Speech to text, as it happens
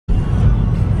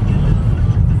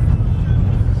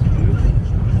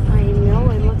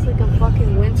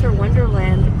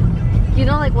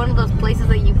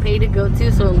pay to go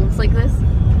to, so it looks like this.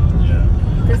 Yeah.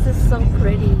 This is so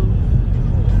pretty.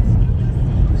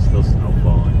 There's still snow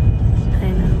falling. I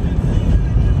know.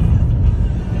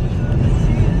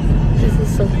 This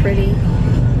is so pretty.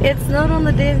 It snowed on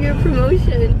the day of your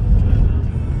promotion.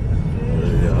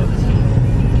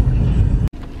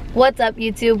 What's up,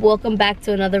 YouTube? Welcome back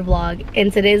to another vlog. In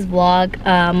today's vlog,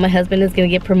 my husband is gonna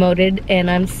get promoted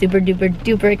and I'm super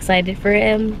duper excited for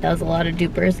him. That was a lot of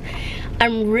dupers.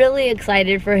 I'm really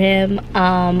excited for him.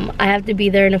 I have to be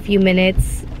there in a few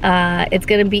minutes. It's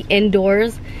gonna be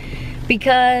indoors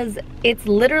because it's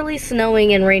literally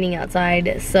snowing and raining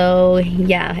outside. So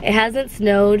yeah, it hasn't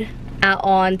snowed at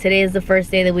all, and today is the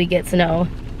first day that we get snow.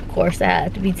 Of course, it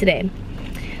had to be today.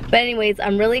 But anyways,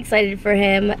 I'm really excited for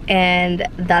him, and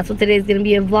that's what today's gonna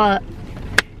be a vlog.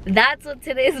 That's what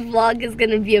today's vlog is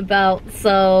gonna be about.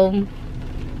 So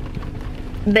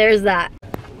there's that.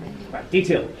 Right,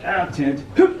 detail, attent.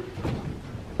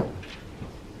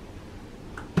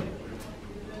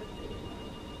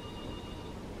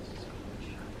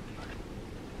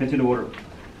 Attention to order.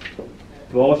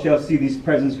 To all shall see these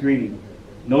presents greeting.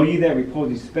 Know ye that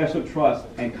repose special trust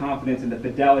and confidence in the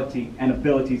fidelity and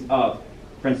abilities of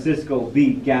Francisco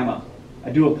V. Gamma.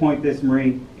 I do appoint this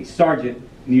Marine a sergeant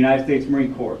in the United States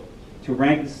Marine Corps to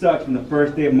rank as such from the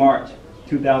first day of March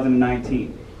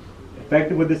 2019.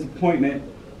 Effective with this appointment,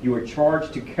 you are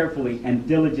charged to carefully and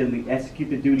diligently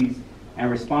execute the duties and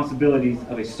responsibilities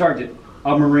of a sergeant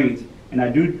of Marines, and I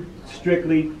do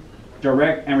strictly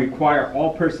direct and require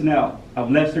all personnel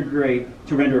of lesser grade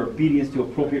to render obedience to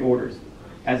appropriate orders.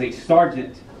 As a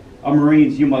sergeant of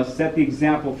Marines, you must set the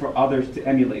example for others to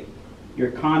emulate. Your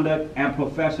conduct and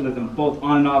professionalism, both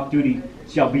on and off duty,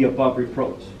 shall be above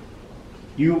reproach.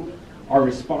 You are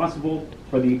responsible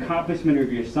for the accomplishment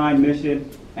of your assigned mission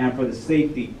and for the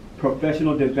safety,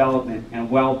 professional development, and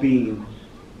well-being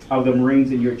of the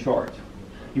Marines in your charge.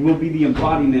 You will be the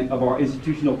embodiment of our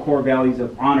institutional core values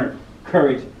of honor,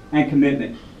 courage, and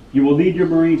commitment. You will lead your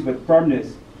Marines with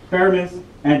firmness, fairness,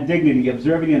 and dignity,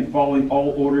 observing and following all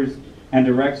orders and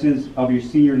directions of your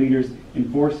senior leaders,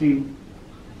 enforcing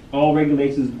all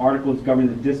regulations and articles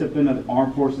governing the discipline of the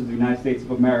Armed Forces of the United States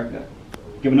of America,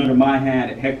 given under my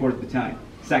hand at Headquarters Battalion,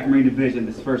 2nd Marine Division,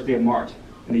 this first day of March,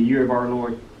 in the year of our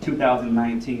Lord,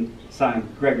 2019, signed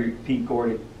Gregory P.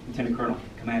 Gordon, Lieutenant Colonel,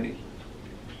 commanding.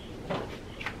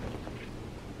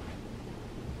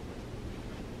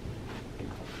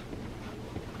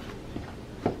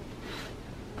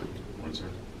 Morning, sir.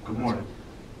 Good morning.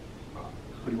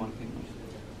 What do you want to think?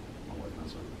 My wife,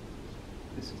 sir.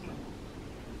 This is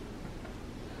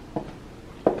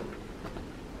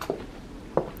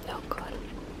Oh God.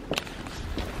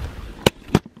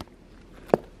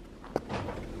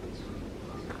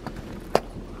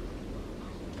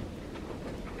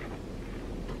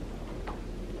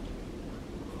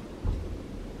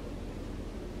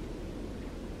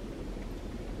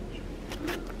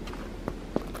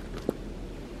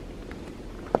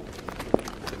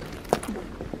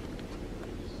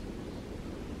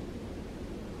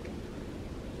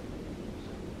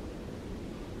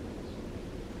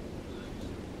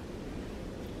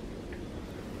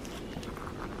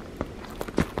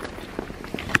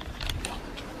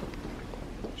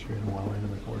 Sure, you don't want to wait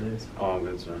another 4 days. Oh, I'm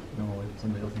good, sir. You don't want to wait for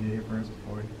somebody else to get here first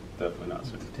before you Definitely not,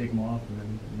 sir. take them off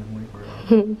and then wait for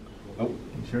it. Oh,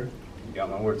 You sure? you got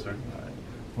my word, sir. All right.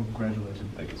 Well, congratulations.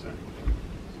 Thank you, sir.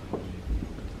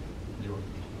 Enjoy.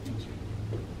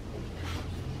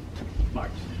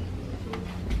 March.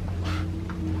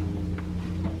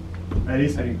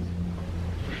 Ready?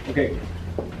 Okay,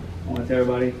 I want to tell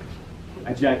everybody,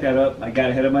 I jacked that up. I got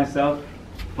ahead of myself,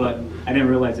 but I didn't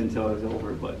realize it until it was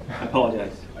over, but I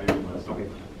apologize. Okay,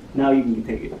 now you can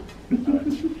take it.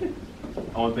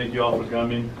 I want to thank you all for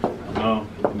coming. I know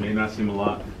it may not seem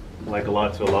like a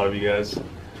lot to a lot of you guys,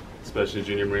 especially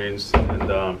junior Marines,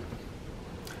 and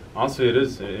honestly,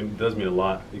 it does mean a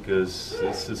lot because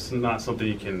it's just not something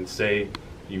you can say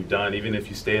you've done. Even if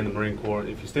you stay in the Marine Corps,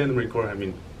 I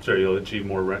mean, sure, you'll achieve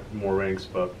more ranks,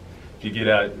 but if you get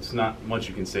out, it's not much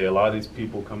you can say. A lot of these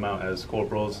people come out as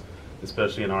corporals,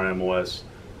 especially in our MOS.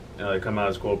 You know, they come out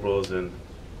as corporals and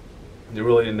they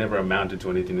really never amounted to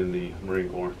anything in the Marine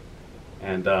Corps.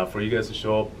 And for you guys to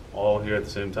show up all here at the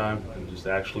same time and just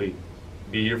actually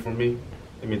be here for me,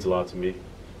 it means a lot to me.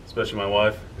 Especially my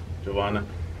wife, Giovanna.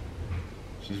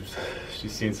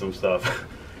 She's seen some stuff.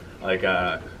 Like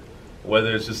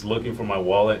whether it's just looking for my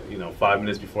wallet, 5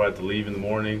 minutes before I have to leave in the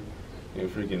morning,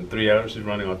 freaking 3 hours. She's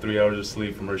running on 3 hours of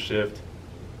sleep from her shift.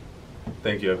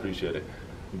 Thank you, I appreciate it.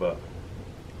 But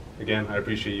again, I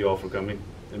appreciate you all for coming.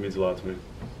 It means a lot to me.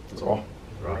 That's all.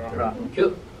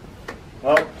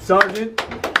 Well, Sergeant,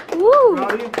 Woo!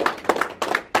 Proud of you.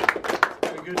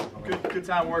 Good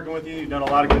time working with you. You've done a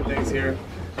lot of good things here.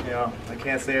 You know, I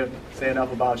can't say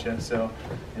enough about you. So,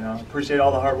 you know, appreciate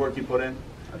all the hard work you put in.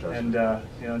 And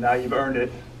you know, now you've earned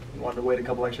it. You wanted to wait a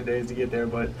couple extra days to get there,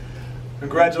 but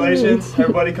congratulations.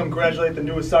 Everybody come congratulate the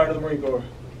newest sergeant of the Marine Corps.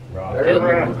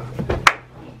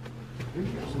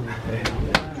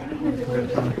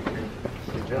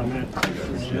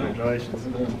 Congratulations.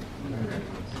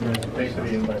 Thanks for the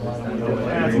invite.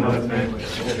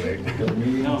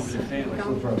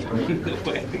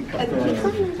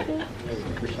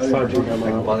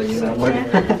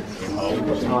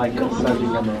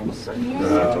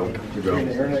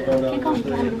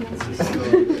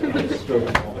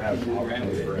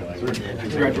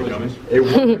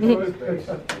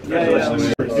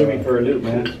 Congratulations. Do me for a loop,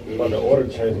 man. About the order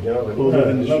change again. I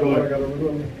was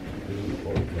like,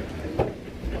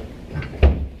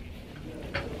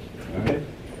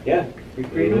 Yeah. We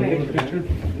created a picture.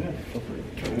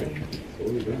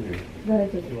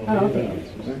 Oh, okay.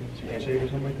 Handshake or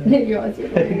something like that? You're on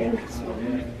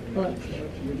Look.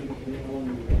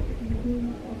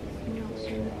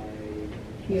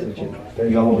 Beautiful.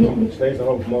 Stays the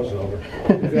whole promotion over.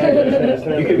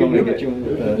 You could make it.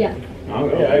 Yeah. I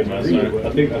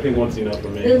think one's enough for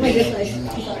me. This is my good side.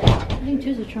 Sorry. I think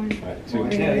two's a charm. Two.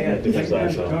 Yeah. Different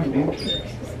size, so.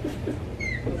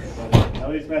 At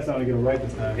least that's not gonna get it right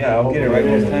this time. Yeah, I'll get it right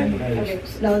this time. Okay.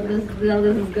 No,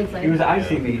 this is good side. He was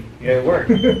icing me. Yeah, it worked.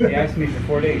 He iced me for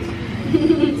 4 days.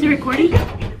 Is it recording?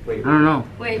 Wait, I don't know.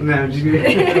 Wait. No, I'm just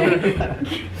kidding.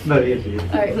 No, yes, you.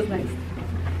 Alright, who's next?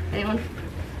 Anyone?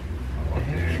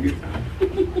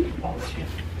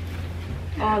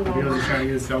 Oh He was no. just trying to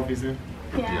get his selfies in.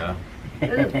 Yeah.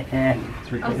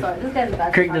 I'm sorry, this guy's a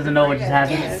bad. Craig doesn't know what just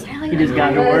happened. He just got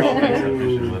to work.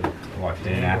 Walked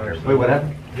in after. Wait, what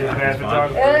happened? Bad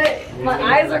photographer. My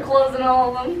eyes are closing,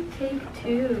 all of them. Take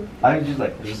two. I was just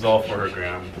like, This is all for her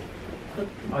gram.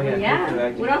 oh yeah.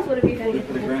 Yeah. What else would it be if I get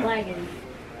the For the whole ground. flag in?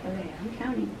 Okay, I'm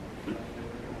counting.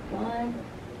 1,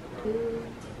 2,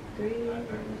 3.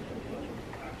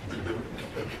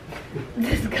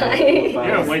 This guy. You're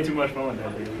having way too much fun with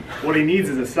that dude. What he needs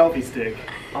is a selfie stick.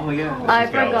 Oh yeah. I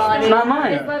forgot it. It's not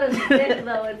mine. It's not a stick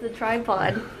though, it's a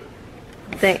tripod.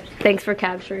 Thanks for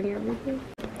capturing everything.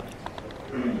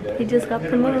 He just got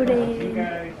promoted.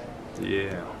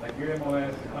 Yeah.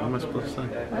 What am I supposed to say?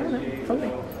 I don't know,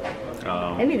 something.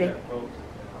 Anything.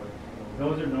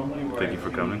 Thank you for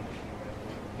coming.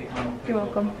 You're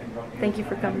welcome. Thank you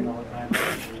for coming.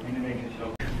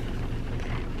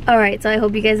 Alright, so I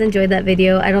hope you guys enjoyed that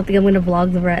video. I don't think I'm going to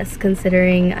vlog the rest,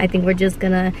 considering I think we're just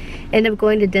going to end up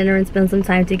going to dinner and spend some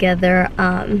time together.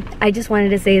 I just wanted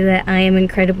to say that I am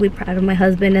incredibly proud of my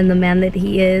husband and the man that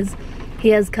he is. He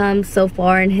has come so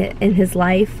far in his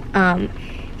life.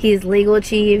 He is legal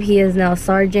chief. He is now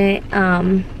sergeant,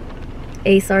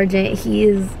 a sergeant.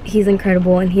 He's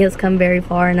incredible, and he has come very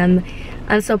far, and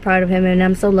I'm so proud of him, and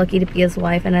I'm so lucky to be his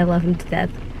wife, and I love him to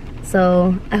death.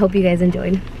 So I hope you guys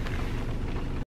enjoyed.